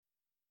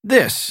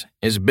This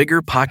is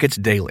Bigger Pockets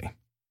Daily,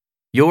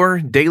 your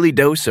daily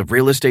dose of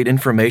real estate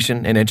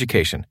information and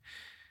education.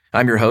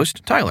 I'm your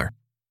host, Tyler,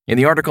 and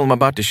the article I'm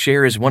about to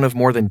share is one of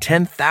more than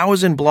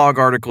 10,000 blog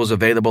articles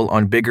available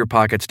on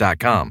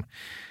biggerpockets.com.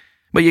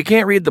 But you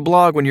can't read the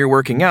blog when you're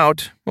working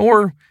out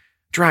or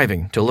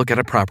driving to look at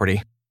a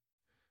property.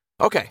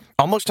 Okay,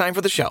 almost time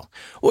for the show.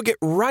 We'll get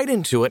right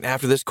into it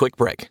after this quick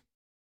break.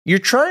 You're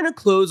trying to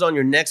close on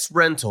your next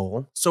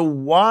rental, so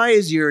why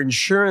is your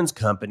insurance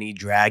company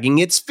dragging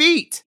its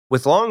feet?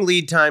 With long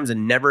lead times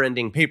and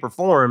never-ending paper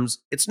forms,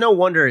 it's no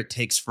wonder it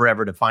takes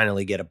forever to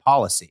finally get a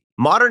policy.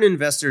 Modern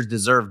investors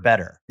deserve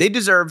better. They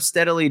deserve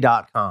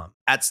Steadily.com.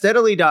 At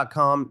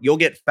Steadily.com, you'll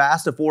get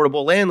fast,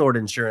 affordable landlord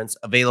insurance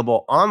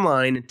available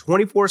online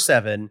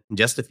 24/7 in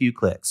just a few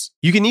clicks.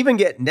 You can even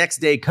get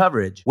next-day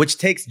coverage, which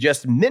takes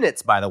just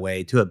minutes, by the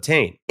way, to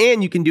obtain.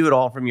 And you can do it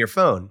all from your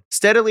phone.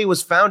 Steadily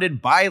was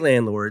founded by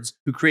landlords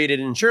who created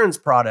insurance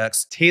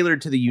products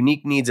tailored to the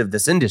unique needs of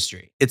this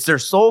industry. It's their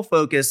sole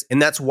focus,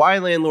 and that's why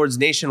landlords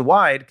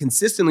nationwide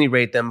consistently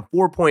rate them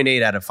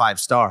 4.8 out of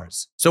 5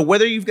 stars. So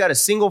whether you've got a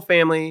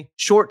single-family,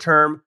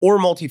 short-term, or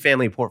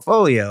multifamily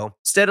portfolio,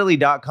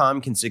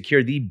 Steadily.com can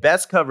secure the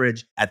best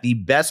coverage at the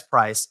best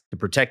price to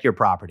protect your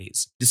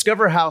properties.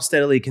 Discover how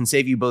Steadily can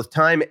save you both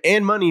time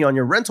and money on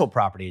your rental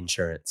property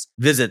insurance.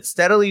 Visit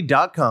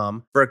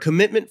Steadily.com for a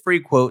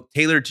commitment-free quote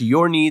tailored to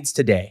your needs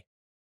today.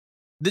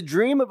 The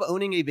dream of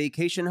owning a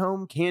vacation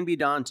home can be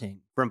daunting.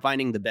 From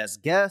finding the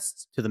best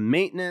guests, to the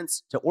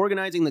maintenance, to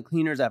organizing the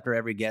cleaners after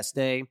every guest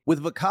stay,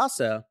 with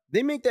Vacasa,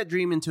 they make that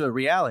dream into a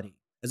reality.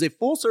 As a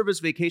full-service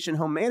vacation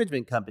home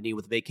management company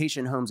with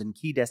vacation homes in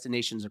key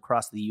destinations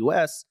across the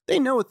U.S., they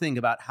know a thing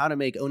about how to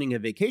make owning a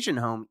vacation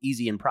home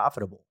easy and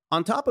profitable.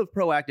 On top of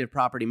proactive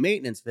property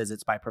maintenance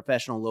visits by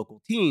professional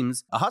local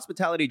teams, a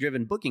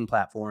hospitality-driven booking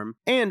platform,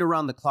 and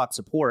around-the-clock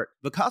support,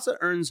 Vacasa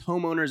earns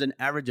homeowners an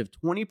average of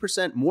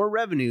 20% more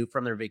revenue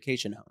from their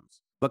vacation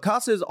homes.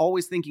 Vacasa is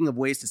always thinking of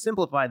ways to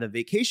simplify the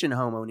vacation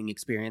home owning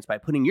experience by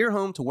putting your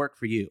home to work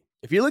for you.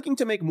 If you're looking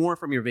to make more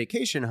from your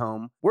vacation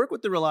home, work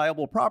with the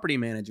reliable property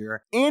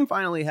manager, and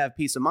finally have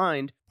peace of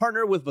mind,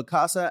 partner with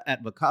Vacasa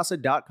at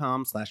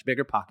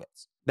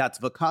vacasa.com/biggerpockets. That's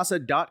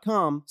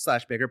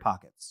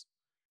vacasa.com/biggerpockets.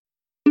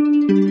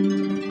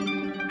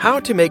 How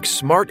to Make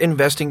Smart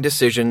Investing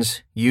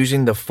Decisions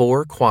Using the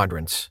 4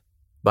 Quadrants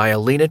by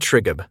Alina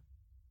Trigub.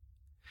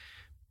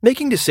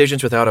 Making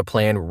decisions without a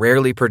plan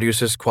rarely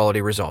produces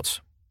quality results.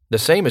 The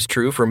same is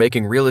true for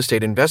making real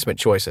estate investment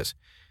choices.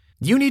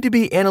 You need to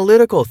be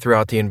analytical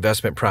throughout the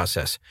investment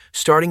process,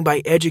 starting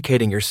by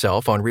educating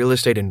yourself on real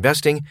estate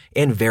investing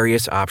and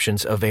various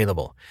options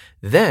available,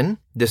 then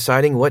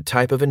deciding what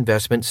type of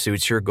investment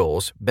suits your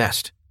goals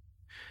best.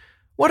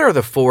 What are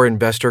the 4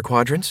 investor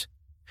quadrants?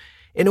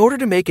 In order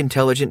to make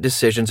intelligent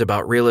decisions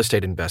about real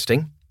estate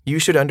investing, you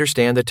should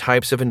understand the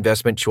types of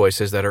investment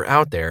choices that are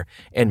out there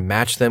and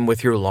match them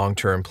with your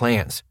long-term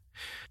plans.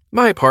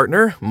 My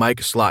partner,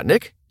 Mike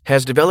Slotnick,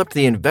 has developed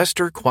the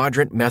Investor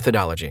Quadrant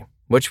methodology,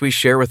 which we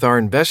share with our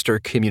investor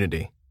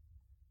community.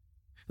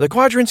 The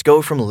quadrants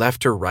go from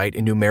left to right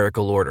in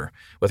numerical order,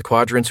 with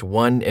quadrants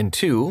 1 and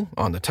 2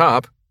 on the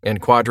top and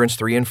quadrants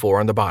 3 and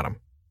 4 on the bottom.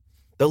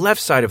 The left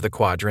side of the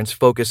quadrants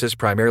focuses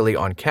primarily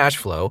on cash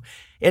flow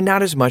and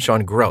not as much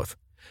on growth,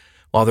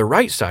 while the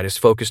right side is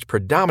focused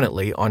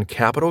predominantly on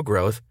capital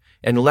growth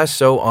and less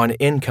so on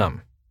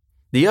income.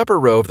 The upper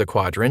row of the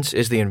quadrants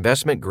is the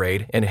investment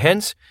grade and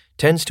hence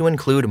tends to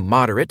include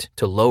moderate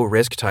to low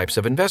risk types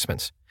of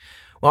investments,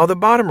 while the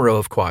bottom row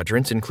of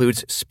quadrants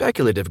includes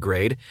speculative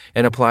grade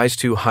and applies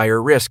to higher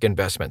risk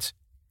investments.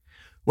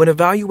 When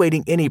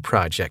evaluating any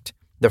project,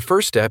 the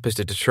first step is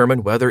to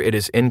determine whether it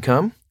is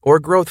income or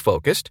growth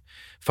focused,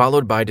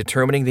 followed by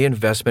determining the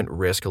investment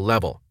risk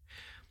level.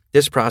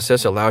 This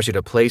process allows you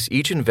to place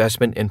each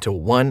investment into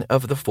one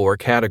of the 4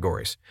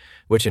 categories,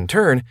 which in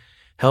turn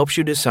helps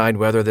you decide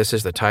whether this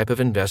is the type of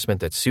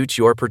investment that suits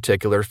your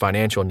particular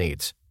financial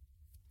needs.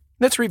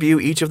 Let's review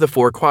each of the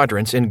 4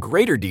 quadrants in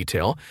greater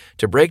detail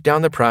to break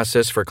down the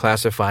process for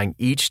classifying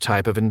each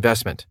type of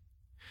investment.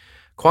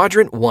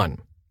 Quadrant 1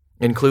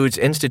 includes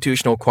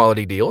institutional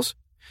quality deals.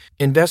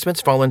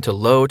 Investments fall into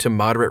low to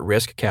moderate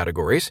risk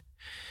categories.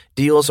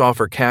 Deals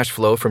offer cash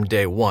flow from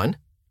day one.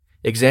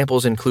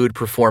 Examples include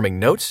performing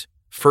notes,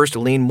 first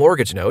lien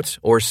mortgage notes,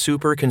 or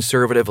super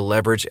conservative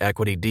leverage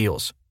equity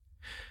deals.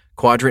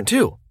 Quadrant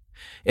 2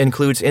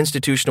 includes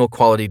institutional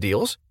quality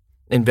deals.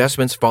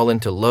 Investments fall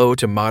into low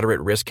to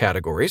moderate risk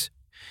categories.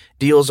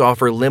 Deals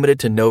offer limited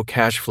to no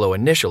cash flow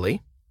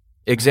initially.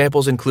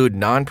 Examples include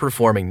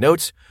non-performing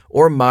notes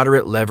or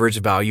moderate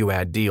leverage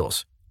value-add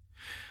deals.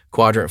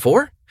 Quadrant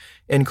 4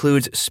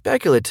 includes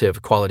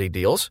speculative quality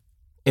deals.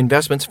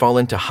 Investments fall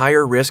into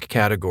higher risk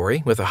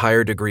category with a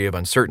higher degree of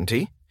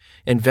uncertainty.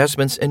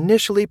 Investments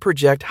initially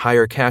project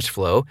higher cash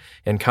flow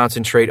and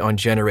concentrate on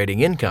generating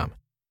income.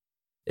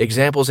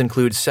 Examples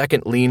include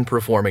second lien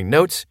performing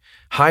notes,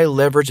 high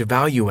leverage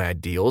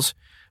value-add deals,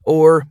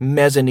 or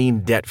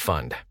mezzanine debt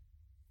fund.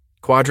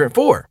 Quadrant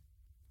 4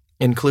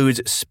 includes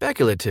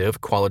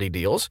speculative quality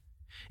deals.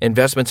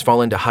 Investments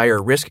fall into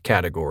higher risk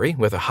category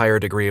with a higher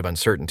degree of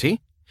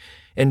uncertainty.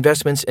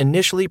 Investments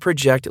initially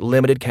project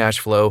limited cash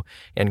flow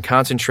and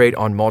concentrate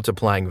on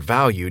multiplying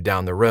value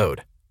down the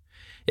road.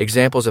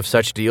 Examples of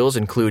such deals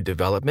include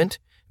development,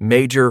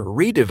 major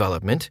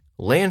redevelopment,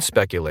 land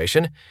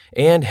speculation,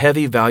 and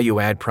heavy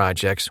value-add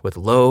projects with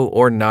low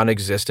or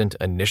non-existent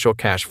initial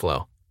cash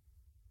flow.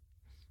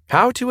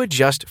 How to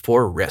adjust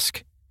for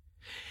risk.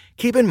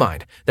 Keep in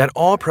mind that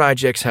all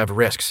projects have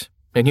risks,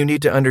 and you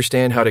need to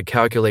understand how to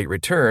calculate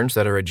returns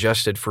that are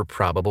adjusted for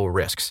probable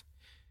risks.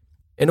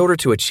 In order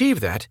to achieve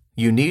that,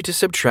 you need to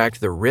subtract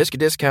the risk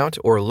discount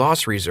or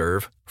loss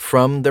reserve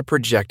from the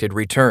projected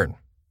return.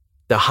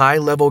 The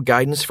high-level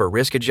guidance for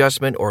risk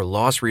adjustment or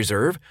loss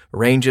reserve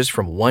ranges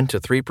from 1 to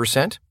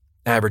 3%,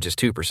 average is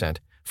 2%,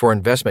 for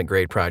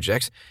investment-grade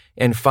projects,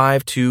 and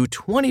 5 to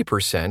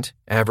 20%,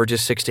 average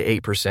is 6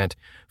 to 8%,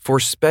 for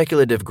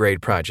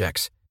speculative-grade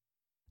projects.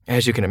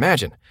 As you can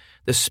imagine,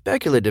 the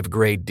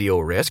speculative-grade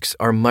deal risks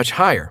are much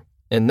higher,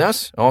 and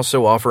thus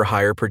also offer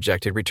higher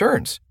projected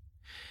returns.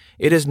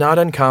 It is not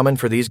uncommon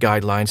for these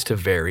guidelines to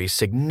vary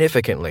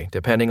significantly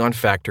depending on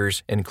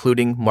factors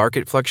including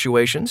market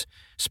fluctuations,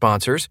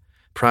 sponsors,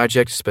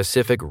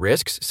 project-specific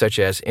risks such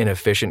as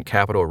inefficient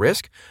capital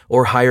risk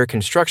or higher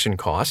construction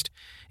cost,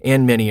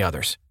 and many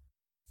others.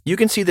 You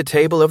can see the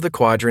table of the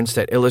quadrants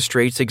that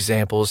illustrates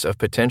examples of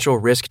potential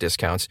risk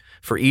discounts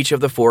for each of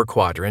the 4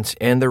 quadrants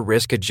and the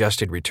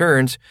risk-adjusted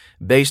returns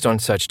based on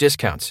such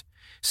discounts.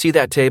 See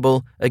that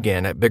table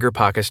again at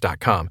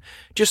biggerpockets.com.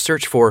 Just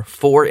search for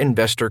 4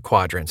 investor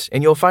quadrants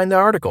and you'll find the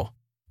article.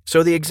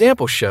 So the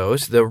example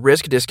shows the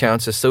risk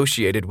discounts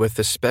associated with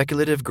the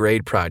speculative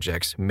grade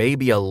projects may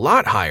be a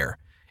lot higher,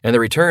 and the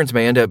returns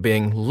may end up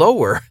being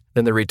lower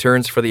than the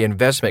returns for the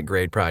investment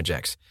grade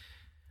projects.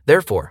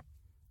 Therefore,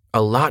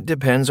 a lot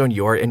depends on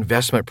your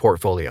investment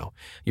portfolio,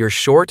 your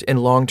short and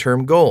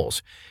long-term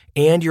goals,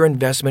 and your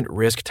investment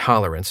risk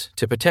tolerance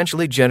to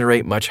potentially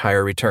generate much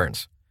higher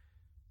returns.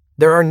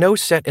 There are no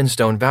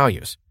set-in-stone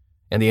values,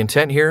 and the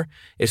intent here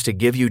is to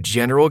give you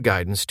general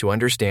guidance to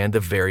understand the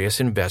various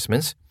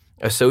investments,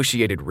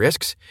 associated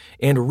risks,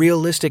 and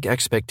realistic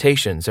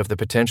expectations of the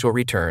potential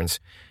returns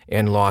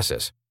and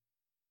losses.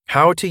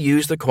 How to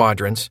use the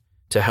quadrants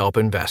to help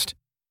invest.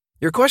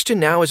 Your question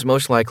now is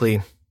most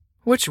likely,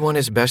 which one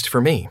is best for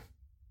me?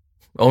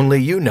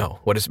 Only you know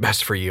what is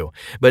best for you,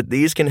 but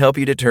these can help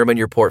you determine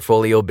your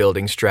portfolio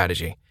building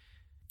strategy.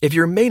 If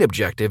your main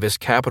objective is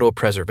capital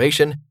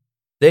preservation,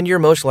 then you're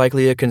most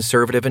likely a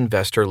conservative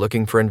investor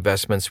looking for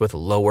investments with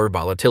lower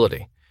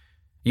volatility.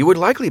 You would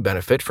likely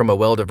benefit from a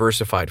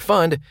well-diversified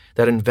fund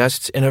that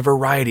invests in a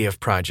variety of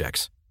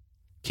projects.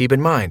 Keep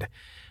in mind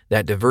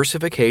that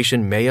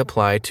diversification may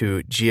apply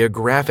to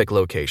geographic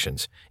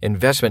locations,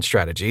 investment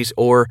strategies,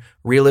 or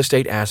real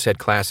estate asset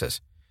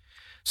classes.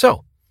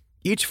 So,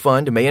 each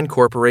fund may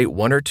incorporate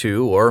 1 or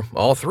 2 or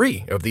all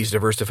 3 of these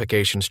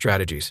diversification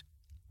strategies.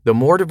 The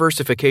more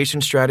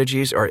diversification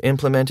strategies are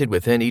implemented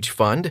within each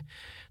fund,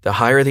 the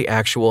higher the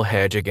actual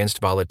hedge against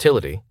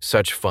volatility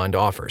such fund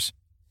offers.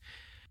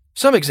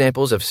 Some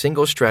examples of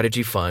single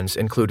strategy funds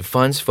include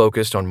funds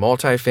focused on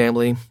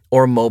multifamily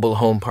or mobile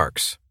home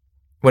parks.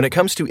 When it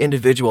comes to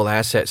individual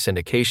asset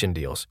syndication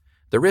deals,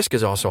 the risk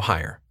is also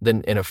higher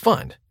than in a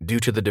fund due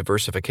to the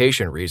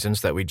diversification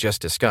reasons that we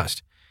just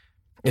discussed.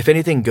 If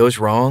anything goes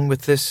wrong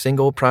with this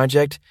single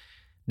project,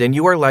 then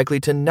you are likely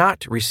to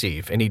not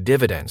receive any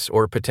dividends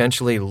or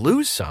potentially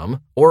lose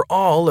some or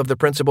all of the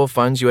principal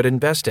funds you had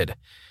invested.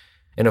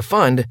 In a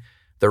fund,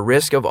 the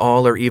risk of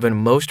all or even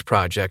most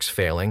projects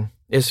failing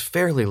is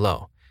fairly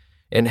low,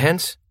 and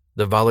hence,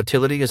 the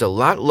volatility is a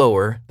lot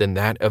lower than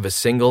that of a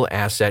single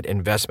asset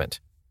investment.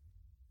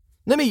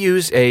 Let me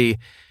use a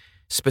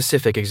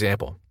specific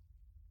example.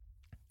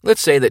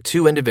 Let's say that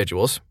 2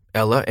 individuals,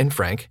 Ella and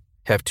Frank,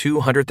 have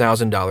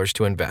 $200,000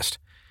 to invest.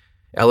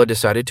 Ella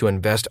decided to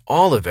invest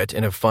all of it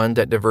in a fund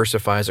that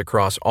diversifies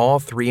across all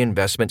 3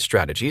 investment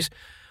strategies,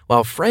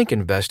 while Frank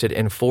invested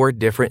in 4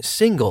 different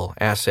single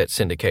asset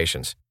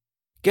syndications.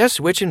 Guess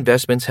which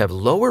investments have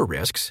lower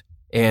risks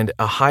and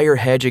a higher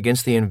hedge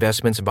against the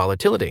investment's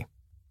volatility?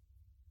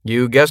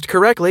 You guessed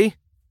correctly,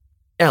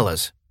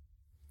 Ella's.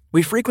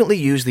 We frequently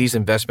use these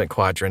investment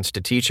quadrants to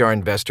teach our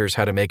investors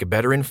how to make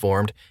better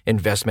informed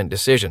investment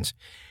decisions,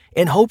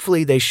 and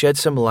hopefully they shed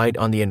some light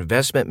on the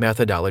investment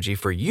methodology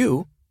for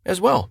you as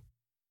well.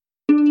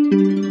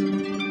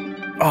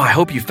 I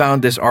hope you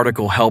found this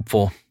article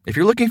helpful. If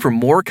you're looking for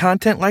more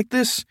content like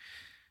this,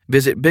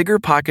 visit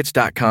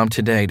biggerpockets.com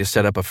today to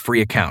set up a free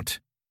account.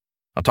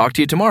 I'll talk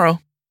to you tomorrow.